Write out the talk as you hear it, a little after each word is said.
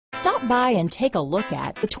Stop by and take a look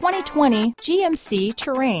at the 2020 GMC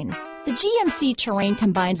Terrain. The GMC Terrain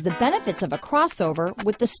combines the benefits of a crossover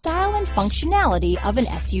with the style and functionality of an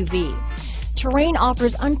SUV. Terrain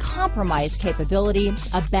offers uncompromised capability,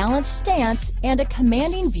 a balanced stance, and a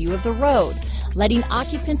commanding view of the road, letting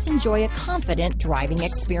occupants enjoy a confident driving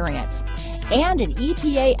experience. And an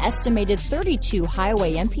EPA estimated 32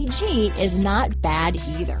 highway MPG is not bad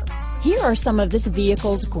either. Here are some of this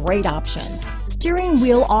vehicle's great options: steering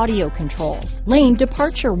wheel audio controls, lane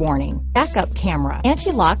departure warning, backup camera,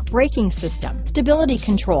 anti-lock braking system, stability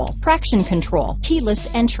control, traction control, keyless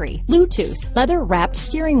entry, Bluetooth, leather-wrapped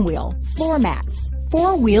steering wheel, floor mats,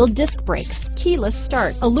 four-wheel disc brakes, keyless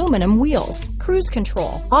start, aluminum wheels, cruise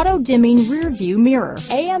control, auto-dimming rear-view mirror,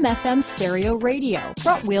 AM/FM stereo radio,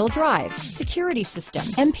 front-wheel drive, security system,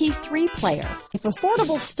 MP3 player. If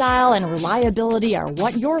affordable style and reliability are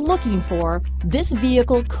what you're looking for, this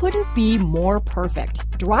vehicle couldn't be more perfect.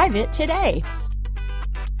 Drive it today.